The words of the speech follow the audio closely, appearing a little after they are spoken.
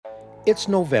It's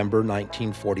November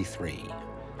 1943.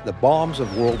 The bombs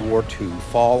of World War II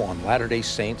fall on Latter-day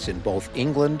Saints in both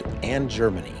England and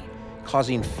Germany,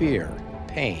 causing fear,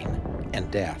 pain,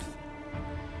 and death.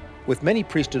 With many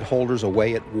priesthood holders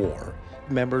away at war,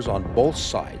 members on both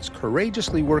sides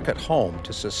courageously work at home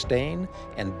to sustain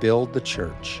and build the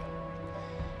church.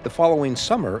 The following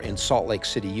summer in Salt Lake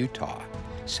City, Utah,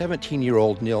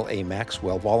 17-year-old Neil A.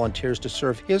 Maxwell volunteers to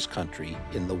serve his country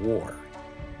in the war.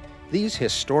 These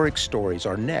historic stories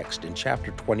are next in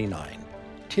Chapter 29,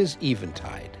 'Tis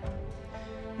Eventide.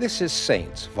 This is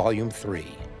Saints, Volume 3,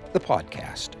 the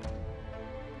podcast.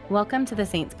 Welcome to the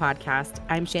Saints Podcast.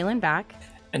 I'm Shaylin Back.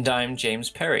 And I'm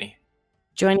James Perry.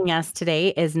 Joining us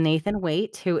today is Nathan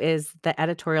Waite, who is the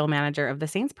editorial manager of the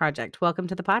Saints Project. Welcome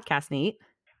to the podcast, Nate.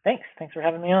 Thanks for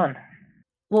having me on.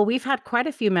 Well, we've had quite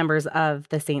a few members of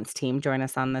the Saints team join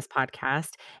us on this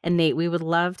podcast. And Nate, we would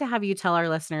love to have you tell our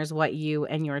listeners what you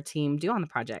and your team do on the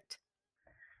project.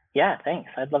 Yeah, thanks.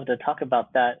 I'd love to talk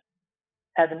about that.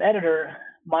 As an editor,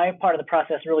 my part of the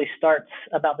process really starts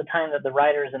about the time that the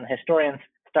writers and the historians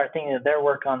start thinking that their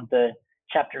work on the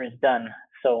chapter is done.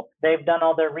 So they've done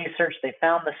all their research, they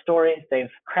found the stories,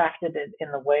 they've crafted it in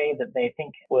the way that they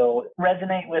think will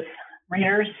resonate with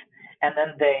readers, and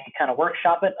then they kind of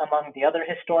workshop it among the other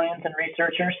historians and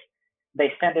researchers.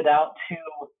 They send it out to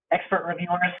expert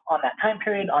reviewers on that time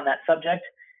period, on that subject.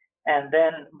 And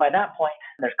then by that point,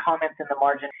 there's comments in the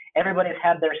margin. Everybody's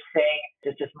had their say.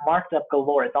 It's just marked up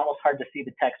galore. It's almost hard to see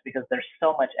the text because there's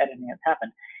so much editing that's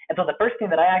happened. And so the first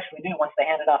thing that I actually do once they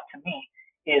hand it off to me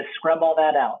is scrub all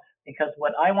that out. Because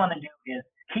what I want to do is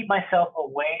keep myself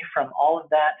away from all of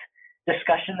that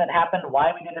discussion that happened, why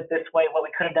we did it this way, what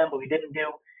we could have done, but we didn't do.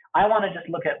 I want to just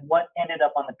look at what ended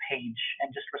up on the page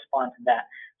and just respond to that.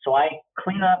 So I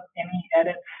clean up any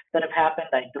edits that have happened.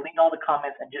 I delete all the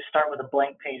comments and just start with a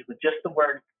blank page with just the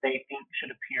words they think should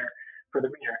appear for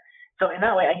the reader. So in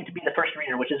that way, I get to be the first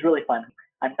reader, which is really fun.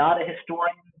 I'm not a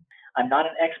historian. I'm not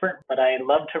an expert, but I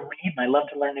love to read and I love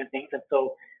to learn new things. And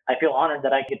so I feel honored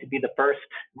that I get to be the first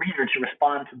reader to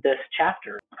respond to this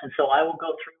chapter. And so I will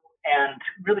go through and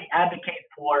really advocate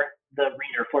for the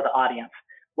reader, for the audience.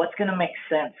 What's going to make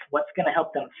sense? What's going to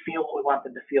help them feel what we want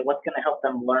them to feel? What's going to help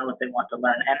them learn what they want to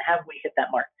learn? And have we hit that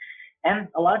mark?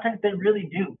 And a lot of times they really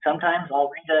do. Sometimes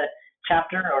I'll read a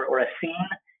chapter or a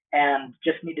scene and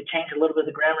just need to change a little bit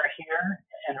of the grammar here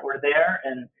and or there,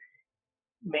 and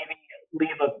maybe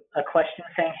leave a question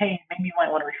saying, hey, maybe you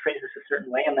might want to rephrase this a certain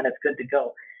way, and then it's good to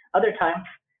go. Other times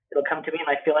it'll come to me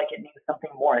and I feel like it needs something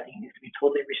more. I think it needs to be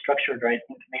totally restructured, or I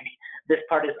think maybe this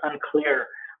part is unclear,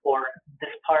 or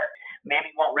this part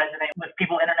maybe won't resonate with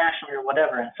people internationally or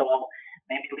whatever. And so I'll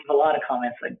maybe leave a lot of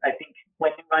comments. I think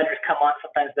when new writers come on,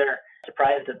 sometimes they're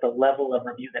surprised at the level of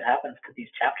review that happens to these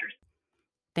chapters.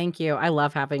 Thank you. I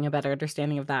love having a better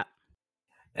understanding of that.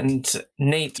 And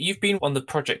Nate, you've been on the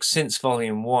project since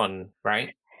Volume 1,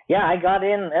 right? Yeah, I got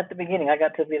in at the beginning. I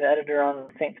got to be the editor on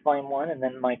Saints Volume 1, and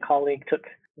then my colleague took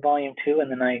Volume 2, and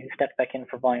then I stepped back in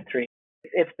for Volume 3.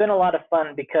 It's been a lot of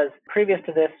fun because previous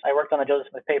to this, I worked on the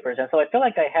Joseph Smith papers, and so I feel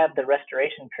like I had the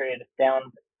restoration period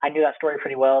down. I knew that story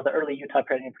pretty well, the early Utah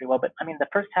period I knew pretty well, but I mean,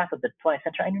 the first half of the 20th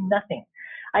century, I knew nothing.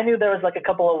 I knew there was like a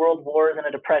couple of world wars and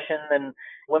a depression and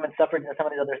women's suffrage and some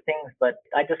of these other things, but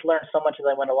I just learned so much as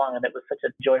I went along, and it was such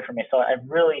a joy for me. So I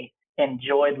really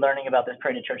enjoyed learning about this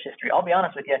period of church history. I'll be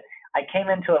honest with you, I came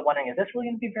into it wondering, is this really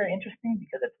going to be very interesting?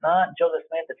 Because it's not Joseph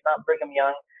Smith, it's not Brigham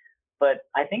Young, but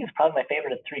I think it's probably my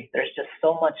favorite of three. There's just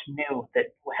so much new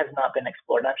that has not been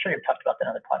explored. I'm sure you've talked about that in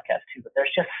other podcasts too, but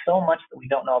there's just so much that we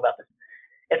don't know about this.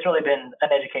 It's really been an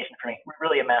education for me,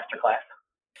 really a masterclass.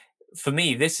 For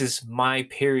me, this is my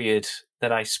period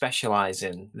that I specialize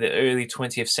in, the early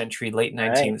 20th century, late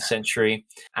 19th century.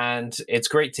 And it's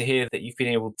great to hear that you've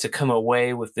been able to come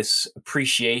away with this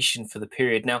appreciation for the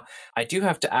period. Now, I do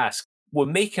have to ask, we're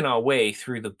making our way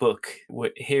through the book.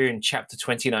 We're here in chapter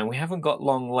 29. We haven't got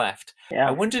long left. Yeah.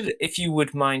 I wondered if you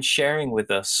would mind sharing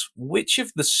with us which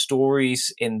of the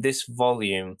stories in this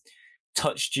volume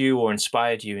touched you or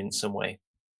inspired you in some way.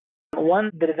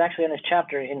 One that is actually in this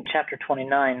chapter, in chapter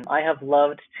 29, I have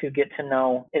loved to get to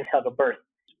know is Helga Birth.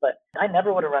 But I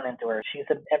never would have run into her. She's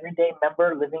an everyday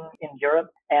member living in Europe.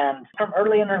 And from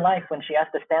early in her life, when she has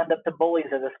to stand up to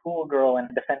bullies as a schoolgirl and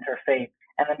defend her faith,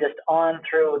 and then just on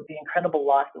through the incredible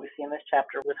loss that we see in this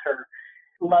chapter with her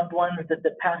loved ones that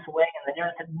pass away and the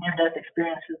near-death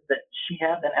experiences that she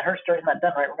has. And her story's not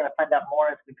done, right? We're going to find out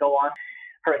more as we go on.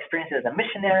 Her experiences as a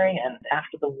missionary and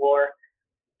after the war,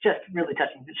 just really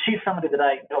touching. She's somebody that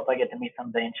I hope I get to meet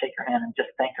someday and shake her hand and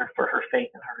just thank her for her faith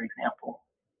and her example.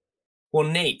 Well,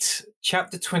 Nate,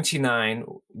 chapter 29,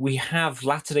 we have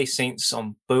Latter-day Saints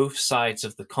on both sides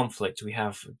of the conflict. We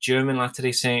have German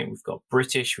Latter-day Saint, we've got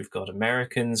British, we've got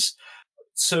Americans.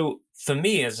 So for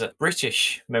me, as a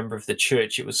British member of the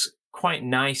church, it was quite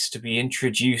nice to be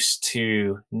introduced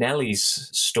to Nellie's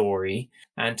story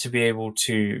and to be able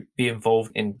to be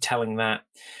involved in telling that,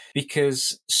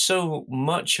 because so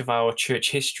much of our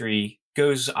church history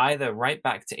goes either right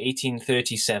back to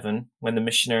 1837 when the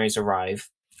missionaries arrive,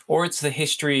 or it's the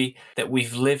history that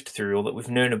we've lived through or that we've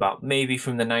known about maybe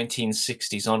from the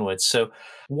 1960s onwards. So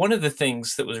one of the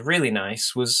things that was really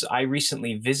nice was I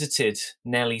recently visited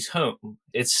Nellie's home.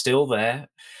 It's still there.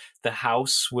 The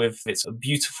house with its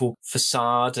beautiful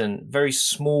facade and very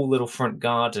small little front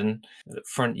garden,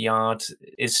 front yard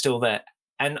is still there.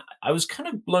 And I was kind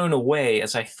of blown away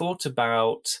as I thought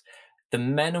about the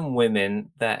men and women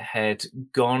that had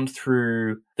gone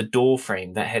through the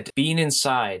doorframe, that had been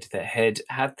inside, that had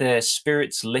had their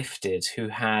spirits lifted, who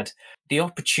had the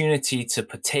opportunity to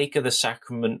partake of the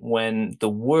sacrament when the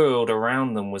world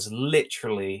around them was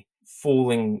literally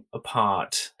falling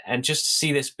apart. And just to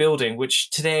see this building,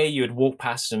 which today you would walk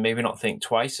past and maybe not think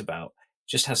twice about,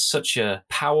 just has such a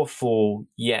powerful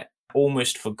yet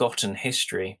almost forgotten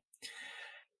history.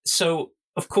 So,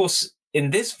 of course,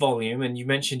 in this volume, and you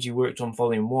mentioned you worked on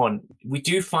volume 1, we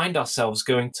do find ourselves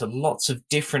going to lots of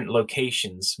different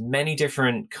locations, many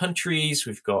different countries.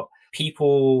 We've got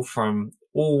people from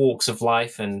all walks of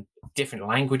life and different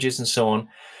languages and so on.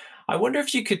 I wonder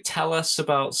if you could tell us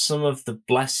about some of the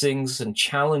blessings and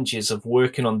challenges of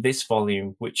working on this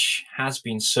volume, which has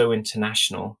been so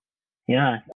international.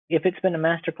 Yeah. If it's been a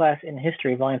masterclass in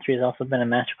history, volume 3 has also been a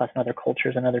masterclass in other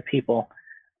cultures and other people.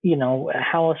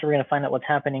 How else are we going to find out what's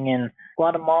happening in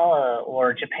Guatemala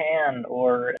or Japan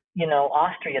or,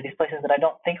 Austria, these places that I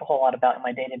don't think a whole lot about in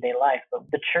my day-to-day life. But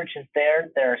the church is there.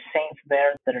 There are saints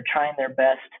there that are trying their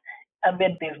best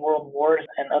amid these world wars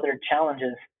and other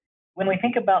challenges. When we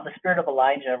think about the spirit of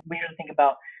Elijah, we usually think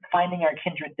about finding our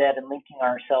kindred dead and linking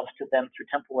ourselves to them through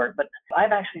temple work. But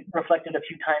I've actually reflected a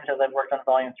few times as I've worked on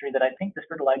volume 3 that I think the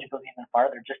spirit of Elijah goes even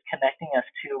farther, just connecting us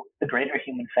to the greater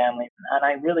human family. And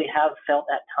I really have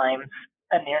felt at times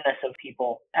a nearness of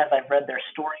people as I've read their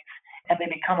stories, and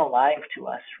they become alive to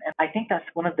us. And I think that's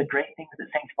one of the great things that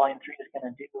Saints Volume 3 is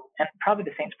going to do, and probably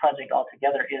the Saints Project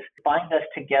altogether, is bind us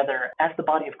together as the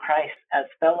body of Christ, as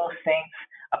fellow saints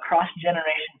across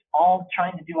generations, all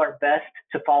trying to do our best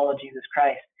to follow Jesus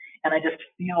Christ. And I just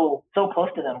feel so close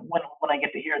to them when I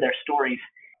get to hear their stories.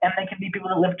 And they can be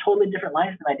people that live totally different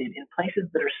lives than I did in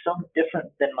places that are so different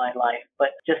than my life.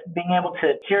 But just being able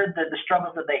to hear the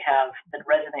struggles that they have that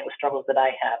resonate with struggles that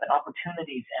I have, and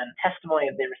opportunities and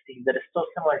testimony that they receive that is so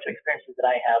similar to experiences that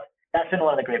I have, that's been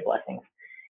one of the great blessings.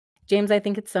 James, I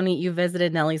think it's so neat you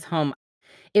visited Nellie's home.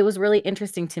 It was really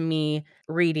interesting to me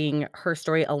reading her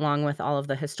story along with all of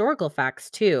the historical facts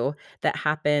too that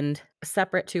happened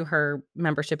separate to her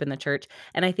membership in the church.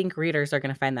 And I think readers are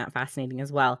going to find that fascinating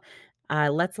as well.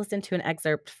 Let's listen to an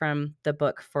excerpt from the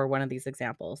book for one of these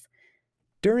examples.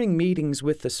 During meetings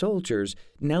with the soldiers,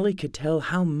 Nellie could tell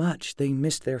how much they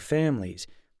missed their families.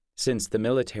 Since the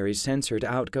military censored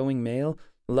outgoing mail,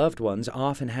 loved ones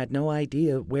often had no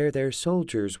idea where their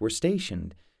soldiers were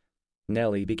stationed.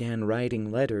 Nellie began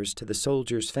writing letters to the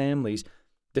soldiers' families,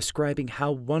 describing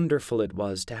how wonderful it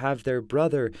was to have their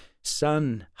brother,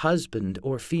 son, husband,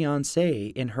 or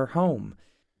fiancé in her home.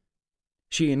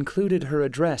 She included her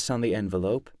address on the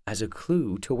envelope as a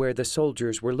clue to where the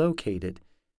soldiers were located.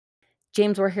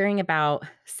 James, we're hearing about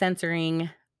censoring.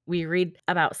 We read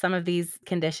about some of these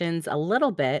conditions a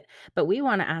little bit, but we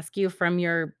want to ask you, from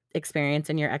your experience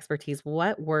and your expertise,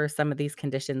 what were some of these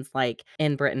conditions like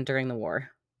in Britain during the war?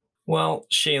 Well,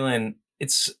 Shaylin,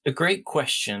 it's a great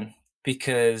question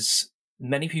because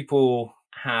many people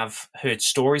have heard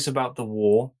stories about the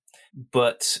war,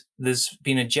 but there's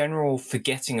been a general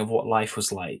forgetting of what life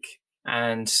was like.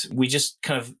 And we just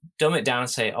kind of dumb it down and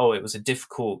say, oh, it was a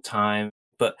difficult time.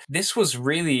 But this was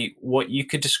really what you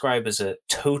could describe as a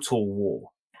total war.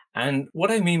 And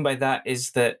what I mean by that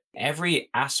is that every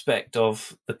aspect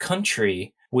of the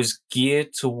country was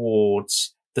geared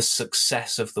towards the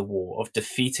success of the war, of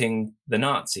defeating the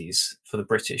Nazis, for the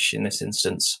British in this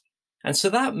instance. And so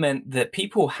that meant that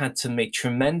people had to make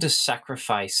tremendous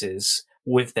sacrifices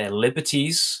with their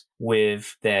liberties,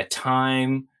 with their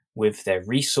time, with their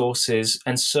resources.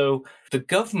 And so the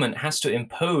government has to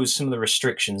impose some of the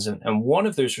restrictions. And one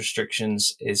of those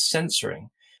restrictions is censoring,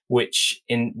 which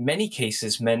in many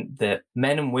cases meant that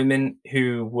men and women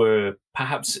who were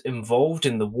perhaps involved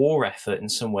in the war effort in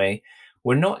some way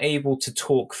were not able to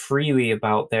talk freely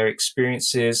about their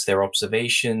experiences, their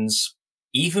observations.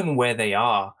 even where they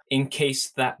are, in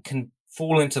case that can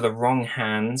fall into the wrong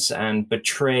hands and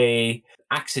betray,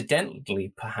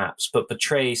 accidentally perhaps, but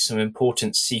betray some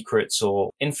important secrets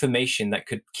or information that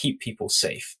could keep people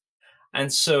safe.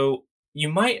 And so you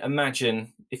might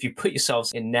imagine, if you put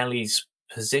yourselves in Nellie's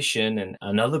position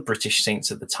and other British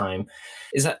saints at the time,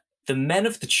 is that the men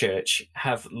of the church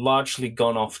have largely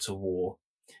gone off to war.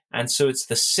 And so it's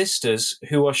the sisters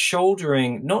who are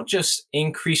shouldering not just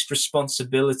increased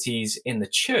responsibilities in the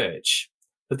church,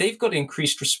 but they've got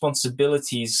increased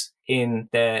responsibilities in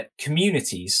their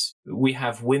communities. We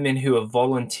have women who are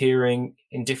volunteering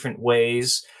in different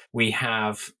ways. We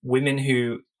have women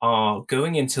who are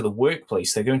going into the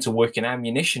workplace. They're going to work in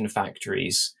ammunition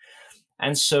factories.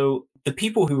 And so the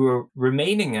people who are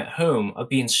remaining at home are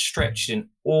being stretched in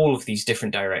all of these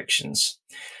different directions.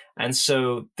 And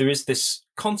so there is this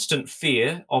constant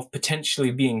fear of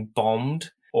potentially being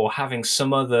bombed or having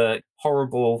some other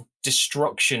horrible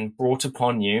destruction brought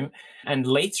upon you. And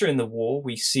later in the war,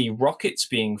 we see rockets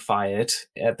being fired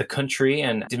at the country.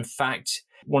 And in fact,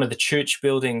 one of the church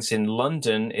buildings in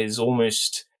London is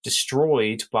almost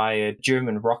destroyed by a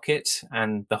German rocket,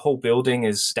 and the whole building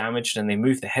is damaged, and they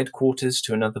move the headquarters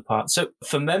to another part. So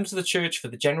for members of the church, for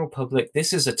the general public,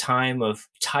 this is a time of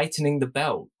tightening the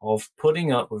belt, of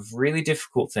putting up with really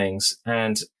difficult things.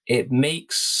 And it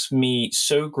makes me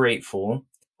so grateful,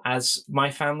 as my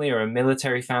family are a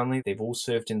military family. They've all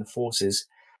served in the forces,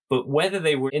 but whether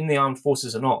they were in the armed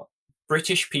forces or not,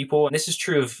 British people, and this is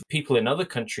true of people in other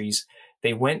countries,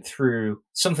 they went through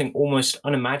something almost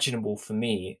unimaginable for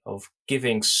me, of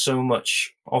giving so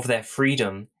much of their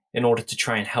freedom in order to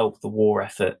try and help the war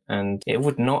effort. And it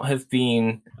would not have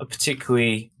been a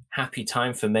particularly happy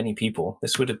time for many people.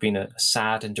 This would have been a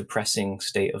sad and depressing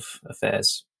state of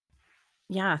affairs.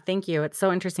 Yeah, thank you. It's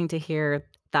so interesting to hear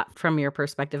that from your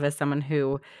perspective as someone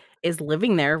who is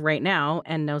living there right now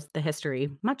and knows the history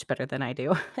much better than I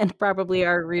do. And probably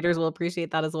our readers will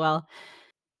appreciate that as well.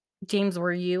 James,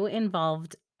 were you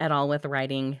involved at all with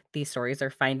writing these stories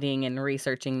or finding and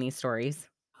researching these stories?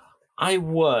 I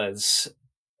was.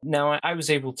 Now, I was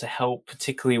able to help,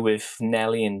 particularly with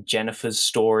Nellie and Jennifer's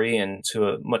story, and to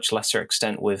a much lesser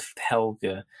extent with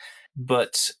Helga.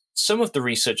 But some of the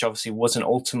research obviously wasn't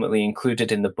ultimately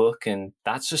included in the book, and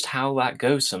that's just how that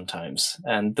goes sometimes.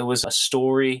 And there was a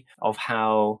story of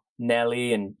how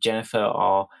Nellie and Jennifer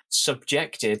are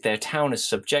subjected, their town is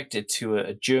subjected to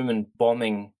a German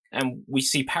bombing. And we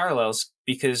see parallels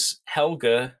because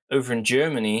Helga over in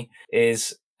Germany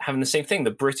is having the same thing.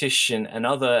 The British and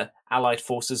other Allied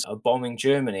forces are bombing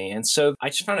Germany. And so I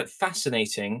just found it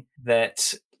fascinating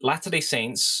that Latter-day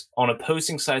Saints on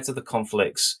opposing sides of the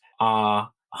conflicts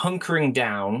are hunkering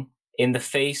down in the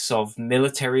face of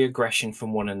military aggression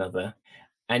from one another.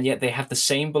 And yet they have the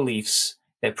same beliefs.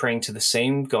 They're praying to the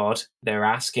same God. They're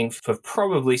asking for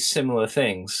probably similar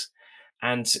things.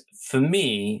 And for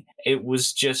me, it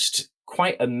was just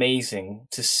quite amazing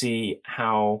to see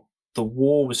how the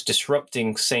war was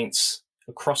disrupting saints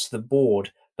across the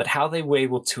board, but how they were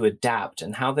able to adapt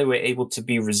and how they were able to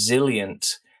be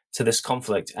resilient to this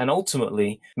conflict and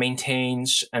ultimately maintain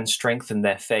and strengthen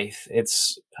their faith.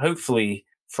 It's hopefully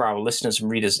for our listeners and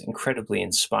readers incredibly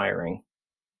inspiring.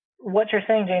 What you're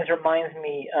saying, James, reminds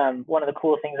me one of the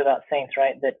cool things about saints,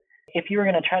 right? That if you were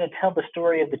going to try to tell the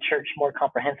story of the church more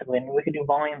comprehensively, I mean, we could do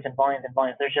volumes and volumes and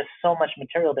volumes. There's just so much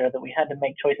material there that we had to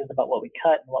make choices about what we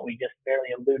cut and what we just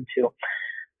barely allude to.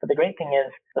 But the great thing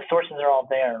is the sources are all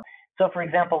there. So, for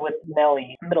example, with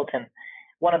Nellie Middleton,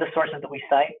 one of the sources that we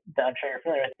cite, that I'm sure you're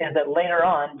familiar with, is that later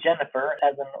on, Jennifer,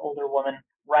 as an older woman,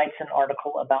 writes an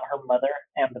article about her mother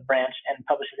and the branch and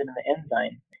publishes it in the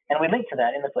Ensign. And we link to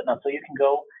that in the footnote. So you can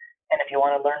go, and if you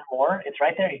want to learn more, it's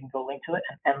right there. You can go link to it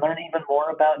and learn even more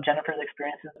about Jennifer's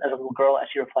experiences as a little girl as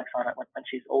she reflects on it when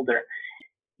she's older.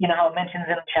 You know how it mentions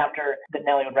in a chapter that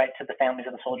Nellie would write to the families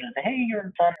of the soldiers and say, hey, your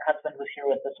son or husband was here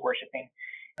with us worshiping.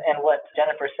 And what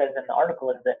Jennifer says in the article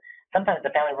is that sometimes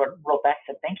the family wrote back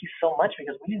and said, thank you so much,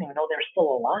 because we didn't even know they were still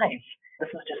alive.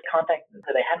 This was just contact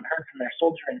that they hadn't heard from their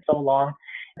soldier in so long.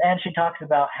 And she talks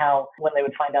about how when they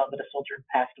would find out that a soldier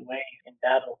had passed away in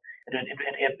battle, it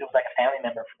was like a family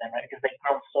member for them, right? Because they'd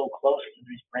grown so close to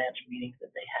these branch meetings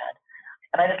that they had.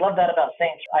 And I just love that about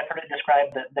saints. I've heard it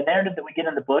described that the narrative that we get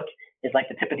in the book is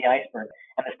like the tip of the iceberg.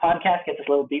 And this podcast gets us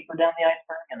a little deeper down the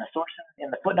iceberg, and the sources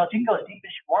in the footnotes, you can go as deep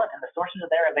as you want, and the sources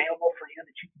are there available for you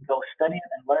that you can go study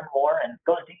and learn more and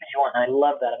go as deep as you want. And I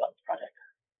love that about this project.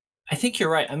 I think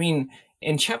you're right. I mean,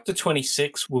 in chapter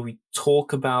 26, where we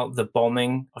talk about the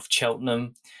bombing of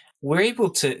Cheltenham, we're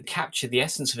able to capture the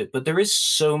essence of it, but there is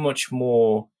so much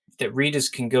more. that readers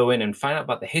can go in and find out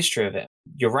about the history of it.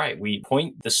 You're right, we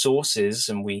point the sources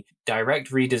and we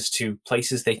direct readers to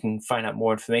places they can find out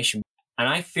more information. And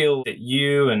I feel that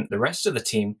you and the rest of the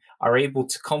team are able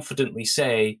to confidently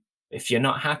say, if you're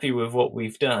not happy with what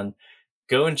we've done,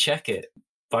 go and check it.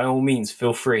 By all means,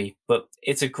 feel free. But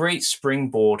it's a great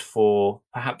springboard for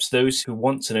perhaps those who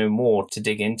want to know more to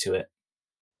dig into it.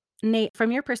 Nate,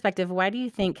 from your perspective, why do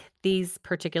you think these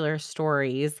particular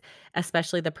stories,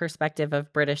 especially the perspective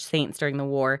of British saints during the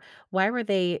war, why were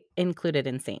they included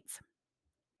in Saints?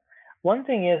 One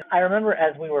thing is, I remember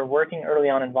as we were working early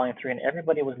on in Volume 3, and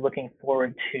everybody was looking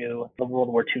forward to the World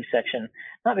War II section,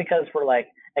 not because we're like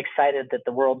excited that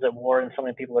the world's at war and so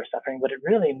many people are suffering, but it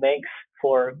really makes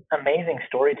for amazing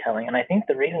storytelling. And I think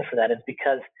the reason for that is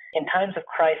because in times of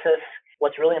crisis,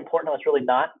 what's really important and what's really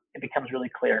not, it becomes really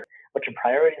clear what your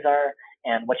priorities are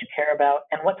and what you care about,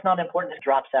 and what's not important just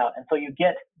drops out. And so you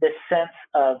get this sense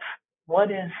of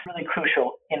what is really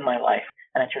crucial in my life.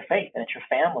 And it's your faith, and it's your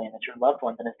family, and it's your loved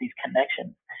ones, and it's these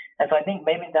connections. And so I think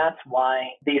maybe that's why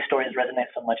these stories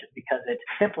resonate so much, is because it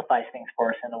simplifies things for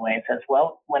us in a way. It says,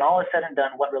 well, when all is said and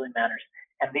done, what really matters?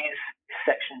 And these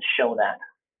sections show that.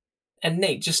 And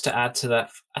Nate, just to add to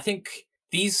that, I think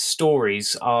these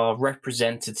stories are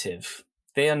representative.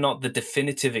 They are not the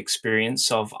definitive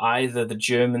experience of either the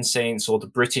German saints or the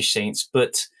British saints,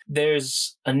 but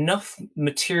there's enough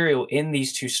material in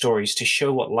these two stories to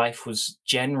show what life was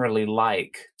generally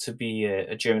like to be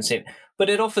a German saint. But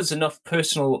it offers enough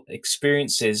personal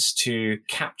experiences to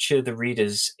capture the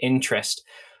reader's interest.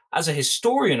 As a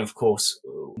historian, of course,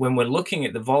 when we're looking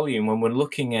at the volume, when we're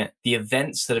looking at the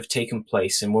events that have taken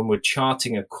place, and when we're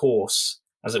charting a course,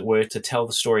 as it were, to tell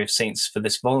the story of saints for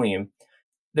this volume,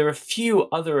 there are few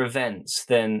other events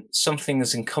than something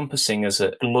as encompassing as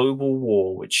a global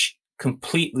war, which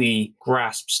completely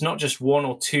grasps not just one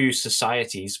or two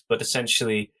societies, but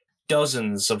essentially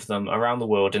dozens of them around the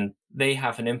world, and they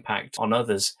have an impact on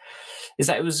others, is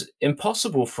that it was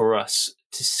impossible for us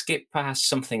to skip past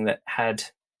something that had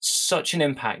such an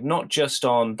impact, not just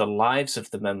on the lives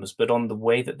of the members, but on the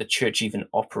way that the church even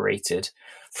operated.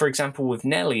 For example, with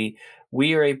Nellie,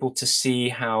 we are able to see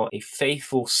how a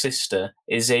faithful sister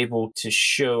is able to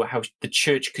show how the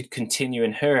church could continue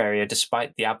in her area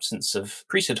despite the absence of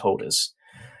priesthood holders.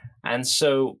 And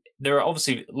so there are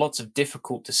obviously lots of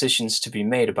difficult decisions to be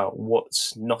made about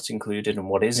what's not included and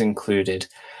what is included.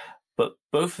 But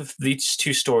both of these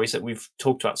two stories that we've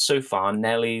talked about so far,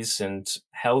 Nellie's and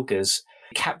Helga's,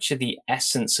 capture the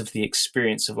essence of the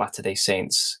experience of Latter-day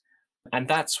Saints. And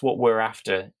that's what we're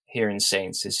after here in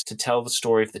Saints, is to tell the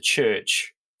story of the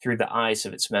church through the eyes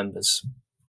of its members.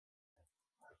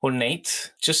 Well,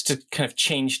 Nate, just to kind of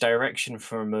change direction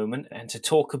for a moment and to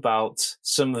talk about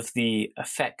some of the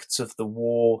effects of the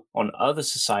war on other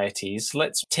societies,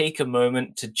 let's take a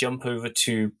moment to jump over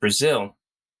to Brazil.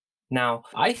 Now,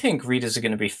 I think readers are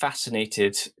going to be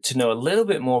fascinated to know a little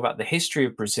bit more about the history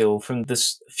of Brazil from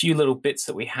this few little bits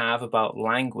that we have about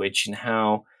language and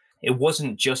how it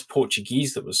wasn't just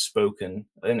Portuguese that was spoken.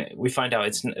 And we find out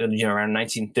it's around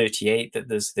 1938 that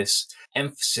there's this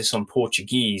emphasis on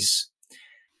Portuguese.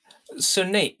 So,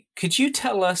 Nate, could you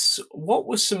tell us what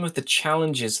were some of the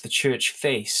challenges the church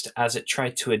faced as it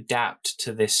tried to adapt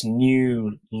to this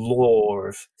new law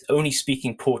of only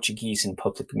speaking Portuguese in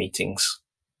public meetings?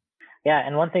 Yeah,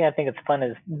 and one thing I think it's fun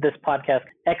is this podcast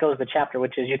echoes the chapter,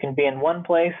 which is you can be in one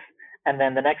place, and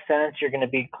then the next sentence you're going to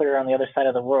be clear on the other side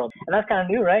of the world. And that's kind of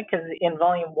new, right? Because in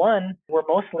Volume 1, we're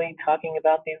mostly talking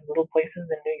about these little places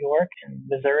in New York and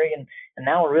Missouri, and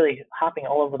now we're really hopping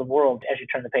all over the world as you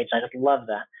turn the page, and I just love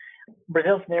that.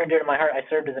 Brazil's near and dear to my heart. I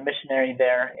served as a missionary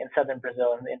there in southern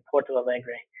Brazil, in Porto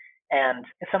Alegre. And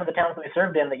in some of the towns that we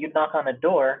served in, that you'd knock on a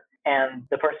door and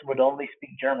the person would only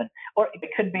speak German. Or it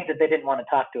could be that they didn't want to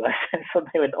talk to us, and so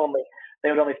they would only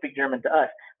speak German to us.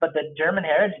 But the German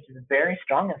heritage is very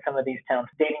strong in some of these towns,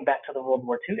 dating back to the World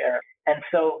War II era. And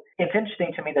so it's interesting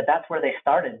to me that that's where they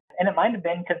started. And it might have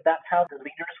been because that's how the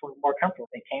leaders were more comfortable.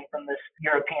 They came from this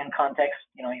European context.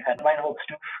 You had Reinhold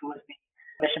Stuf, who was the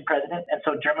mission president, and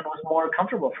so German was more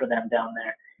comfortable for them down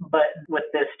there. But with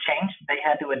this change, they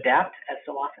had to adapt, as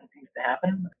so often seems to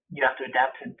happen. You have to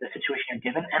adapt to the situation you're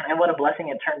given, and what a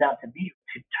blessing it turned out to be,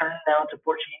 to turn now to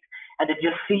Portuguese, and to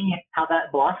just see how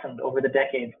that blossomed over the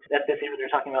decades. At this year,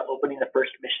 they're talking about opening the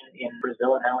first mission in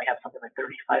Brazil, and now we have something like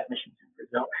 35 missions in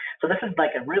Brazil. So this is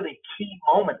like a really key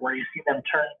moment where you see them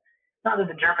turn. Not that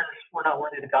the Germans were not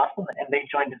worthy of the gospel, and they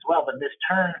joined as well, but this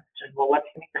turn to, well, let's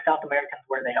meet the South Americans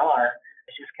where they are,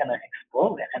 is just going to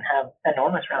explode and have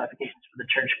enormous ramifications for the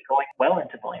church going well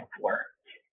into Volume 4.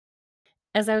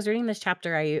 As I was reading this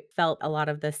chapter, I felt a lot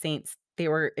of the saints They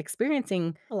were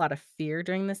experiencing a lot of fear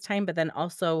during this time, but then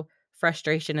also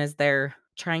frustration as they're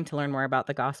trying to learn more about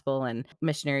the gospel, and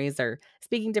missionaries are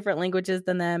speaking different languages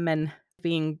than them and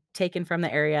being taken from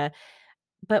the area.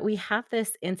 But we have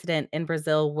this incident in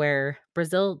Brazil where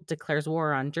Brazil declares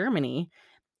war on Germany,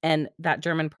 and that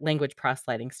German language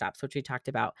proselyting stops, which we talked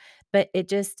about. But it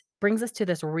just brings us to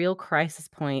this real crisis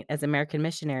point as American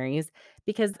missionaries,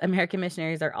 because American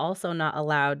missionaries are also not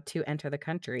allowed to enter the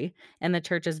country. And the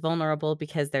church is vulnerable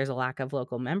because there's a lack of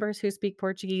local members who speak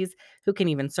Portuguese who can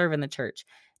even serve in the church.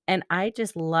 And I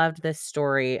just loved this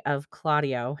story of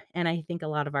Claudio. And I think a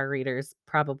lot of our readers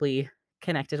probably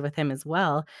connected with him as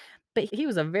well. But he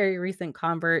was a very recent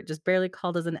convert, just barely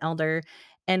called as an elder,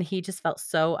 and he just felt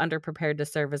so underprepared to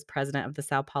serve as president of the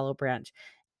Sao Paulo branch.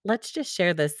 Let's just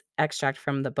share this extract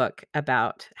from the book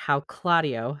about how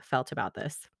Claudio felt about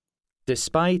this.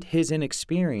 Despite his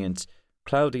inexperience,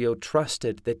 Claudio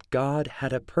trusted that God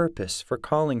had a purpose for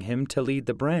calling him to lead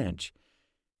the branch.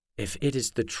 If it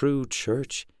is the true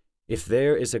church, if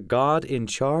there is a God in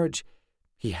charge,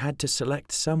 he had to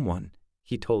select someone,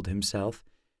 he told himself.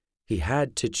 He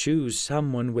had to choose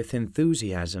someone with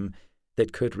enthusiasm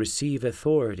that could receive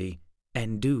authority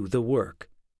and do the work.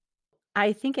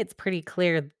 I think it's pretty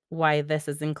clear why this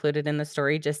is included in the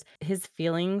story. Just his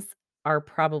feelings are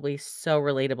probably so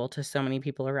relatable to so many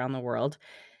people around the world.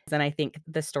 And I think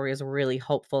this story is really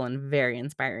hopeful and very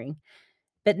inspiring.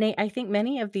 But Nate, I think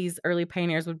many of these early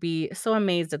pioneers would be so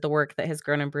amazed at the work that has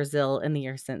grown in Brazil in the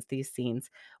years since these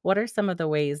scenes. What are some of the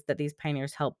ways that these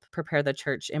pioneers help prepare the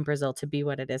church in Brazil to be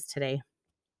what it is today?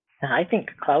 I think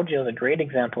Claudio is a great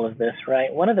example of this,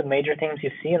 right? One of the major things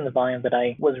you see in the volume that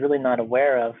I was really not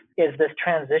aware of is this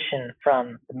transition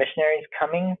from the missionaries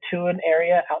coming to an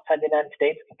area outside the United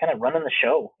States and kind of running the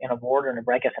show in a ward or in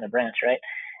a, I guess, in a branch, right?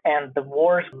 And the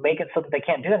wars make it so that they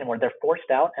can't do it anymore. They're forced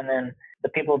out, and then the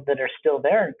people that are still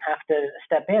there have to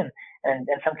step in. And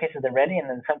in some cases they're ready, and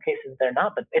in some cases they're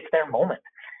not, but it's their moment.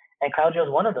 And Claudio is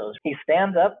one of those. He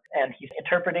stands up and he's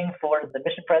interpreting for the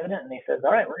mission president, and he says,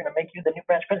 "All right, we're going to make you the new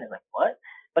branch president." Like, what?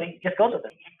 But he just goes with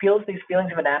it. He feels these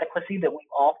feelings of inadequacy that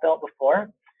we've all felt before,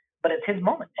 but it's his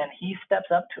moment, and he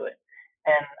steps up to it.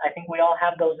 And I think we all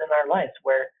have those in our lives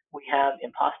where we have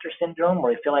imposter syndrome,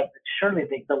 where we feel like surely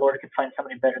the Lord could find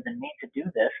somebody better than me to do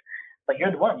this. But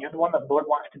you're the one. You're the one that the Lord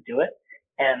wants to do it.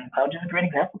 And Claudio is a great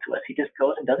example to us. He just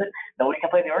goes and does it. Nobody can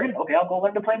play the organ. Okay, I'll go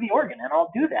learn to play the organ, and I'll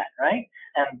do that, right?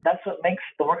 And that's what makes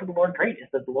the work of the Lord great, is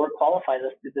that the Lord qualifies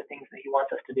us to do the things that he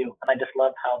wants us to do. And I just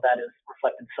love how that is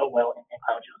reflected so well in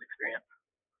Claudio's experience.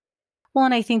 Well,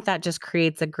 and I think that just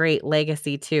creates a great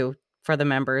legacy too for the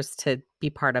members to be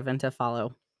part of and to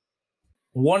follow.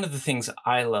 One of the things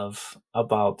I love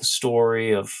about the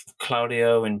story of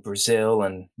Claudio in Brazil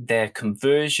and their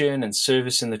conversion and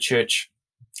service in the church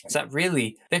is that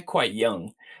really they're quite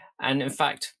young. And in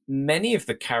fact, many of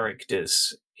the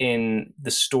characters in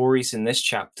the stories in this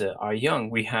chapter are young.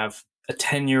 We have a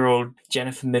 10-year-old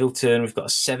Jennifer Middleton, we've got a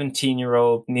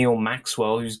 17-year-old Neil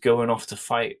Maxwell who's going off to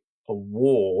fight a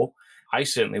war. I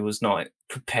certainly was not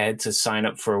prepared to sign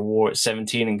up for a war at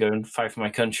 17 and go and fight for my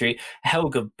country.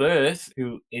 Helga Berth,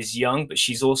 who is young, but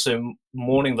she's also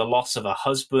mourning the loss of her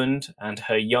husband and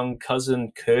her young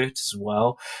cousin Kurt as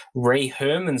well. Ray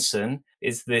Hermanson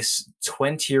is this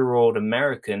 20-year-old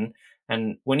American,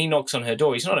 and when he knocks on her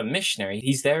door, he's not a missionary.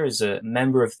 He's there as a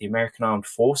member of the American Armed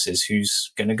Forces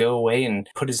who's going to go away and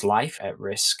put his life at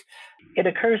risk. It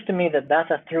occurs to me that that's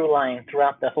a through line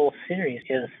throughout the whole series,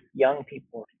 is young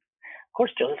people. Of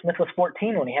course, Joseph Smith was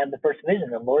 14 when he had the first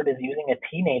vision. The Lord is using a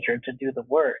teenager to do the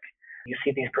work. You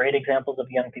see these great examples of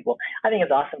young people. I think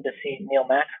it's awesome to see Neil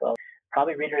Maxwell.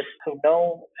 Probably readers who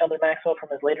know Elder Maxwell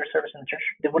from his later service in the church,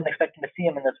 they wouldn't expect to see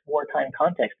him in this wartime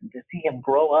context, and to see him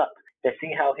grow up, to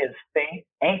see how his faith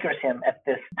anchors him at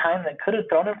this time that could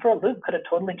have thrown him for a loop, could have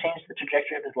totally changed the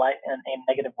trajectory of his life in a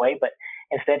negative way, but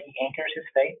instead he anchors his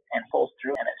faith and pulls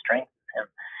through, and it strengthens him.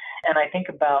 And I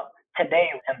think about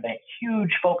today and the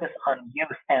huge focus on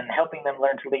youth and helping them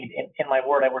learn to lead. In my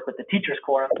ward, I work with the Teachers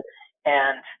Quorum,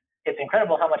 and it's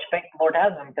incredible how much faith the Lord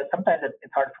has in them, because sometimes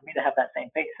it's hard for me to have that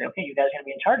same faith. Say, okay, you guys are going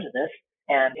to be in charge of this,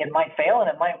 and it might fail and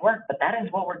it might work, but that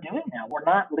is what we're doing now. We're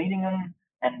not leading them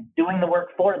and doing the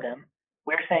work for them.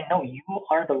 We're saying, no, you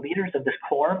are the leaders of this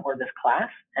quorum or this class,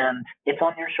 and it's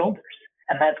on your shoulders.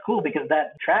 And that's cool because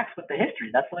that tracks with the history.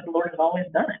 That's the way the Lord has always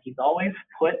done it. He's always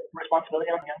put responsibility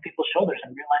on young people's shoulders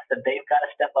and realized that they've got to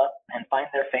step up and find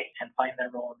their faith and find their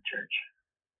role in the church.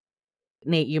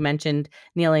 Nate, you mentioned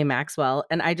Neil A. Maxwell,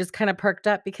 and I just kind of perked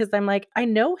up because I'm like, I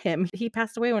know him. He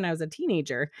passed away when I was a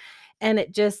teenager. And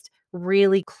it just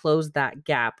really closed that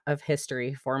gap of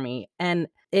history for me. And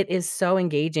it is so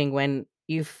engaging when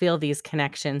you feel these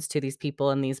connections to these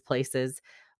people and these places.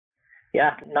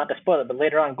 Yeah, not to spoil it, but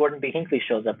later on, Gordon B. Hinckley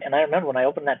shows up. And I remember when I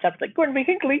opened that chapter, like, Gordon B.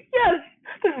 Hinckley, yes,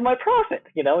 this is my prophet.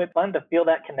 It's fun to feel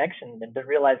that connection and to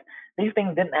realize these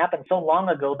things didn't happen so long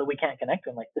ago that we can't connect to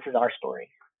them. Like, this is our story.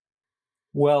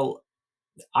 Well,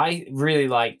 I really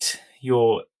liked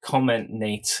your comment,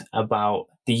 Nate, about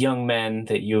the young men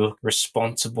that you're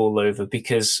responsible over,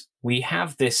 because we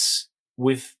have this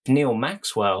with Neal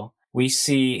Maxwell. We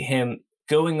see him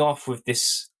going off with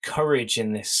this courage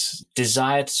and this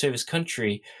desire to serve his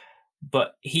country,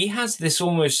 but he has this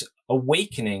almost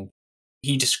awakening.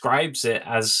 He describes it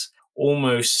as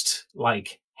almost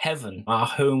like heaven. Our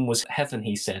home was heaven,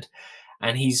 he said.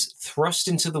 And he's thrust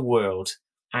into the world.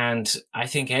 And I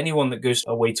think anyone that goes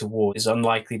away to war is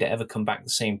unlikely to ever come back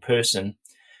the same person.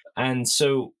 And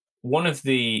so one of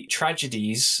the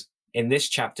tragedies in this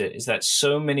chapter is that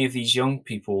so many of these young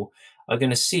people are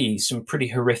going to see some pretty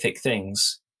horrific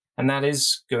things, and that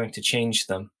is going to change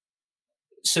them.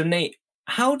 So, Nate,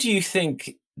 how do you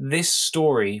think this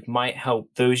story might help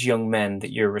those young men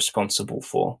that you're responsible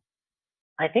for?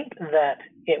 I think that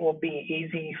it will be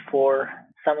easy for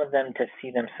some of them to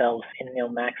see themselves in Neal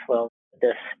Maxwell,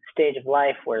 this stage of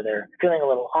life where they're feeling a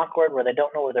little awkward, where they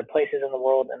don't know where their place is in the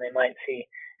world, and they might see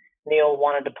Neal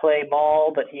wanted to play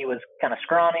ball, but he was kind of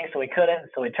scrawny, so he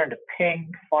couldn't, so he turned to pig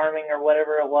farming or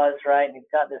whatever it was, right? And he's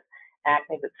got this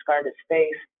acne that scarred his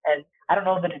face. And I don't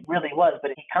know that it really was,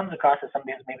 but he comes across as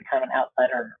somebody who's maybe kind of an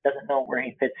outsider, doesn't know where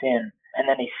he fits in. And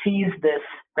then he sees this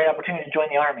great opportunity to join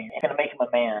the army. It's going to make him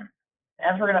a man.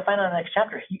 As we're going to find out in the next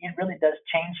chapter, it really does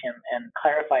change him and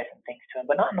clarify some things to him,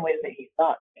 but not in the ways that he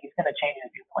thought. He's going to change his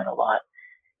viewpoint a lot.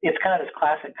 It's kind of this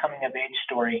classic coming-of-age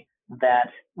story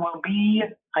that will be,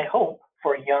 I hope,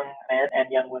 for young men and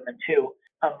young women too,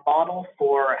 a model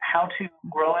for how to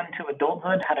grow into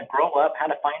adulthood, how to grow up, how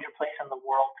to find your place in the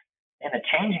world, in a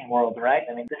changing world, right?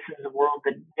 I mean, this is a world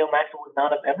that Neal Maxwell would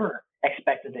not have ever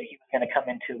expected that he was going to come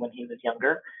into when he was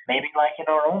younger. Maybe like in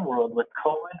our own world with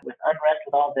COVID, with unrest,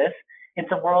 with all this,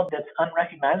 it's a world that's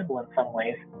unrecognizable in some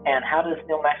ways. And how does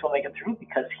Neal Maxwell make it through?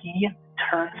 Because he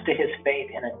turns to his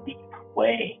faith in a deep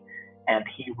way, and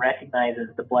he recognizes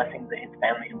the blessings that his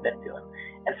family has been to him.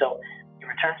 And so he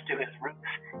returns to his roots,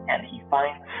 and he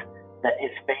finds that his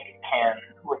faith can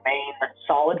remain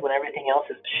solid when everything else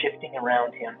is shifting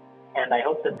around him. And I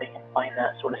hope that they can find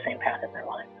that sort of same path in their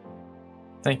lives.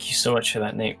 Thank you so much for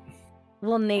that, Nate.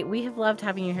 Well, Nate, we have loved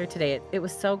having you here today. It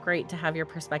was so great to have your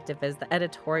perspective as the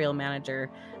editorial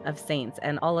manager of Saints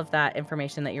and all of that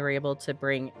information that you were able to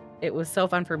bring. It was so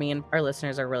fun for me, and our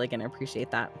listeners are really going to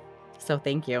appreciate that. So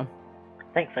thank you.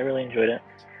 Thanks. I really enjoyed it.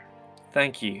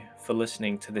 Thank you for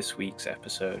listening to this week's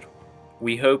episode.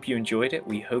 We hope you enjoyed it.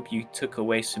 We hope you took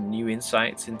away some new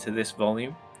insights into this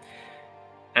volume.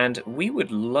 And we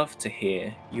would love to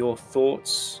hear your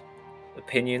thoughts,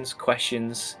 opinions,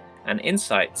 questions, and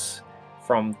insights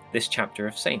from this chapter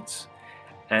of Saints.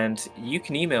 And you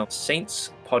can email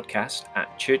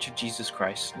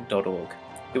saintspodcast@churchofjesuschrist.org.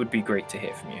 It would be great to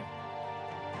hear from you.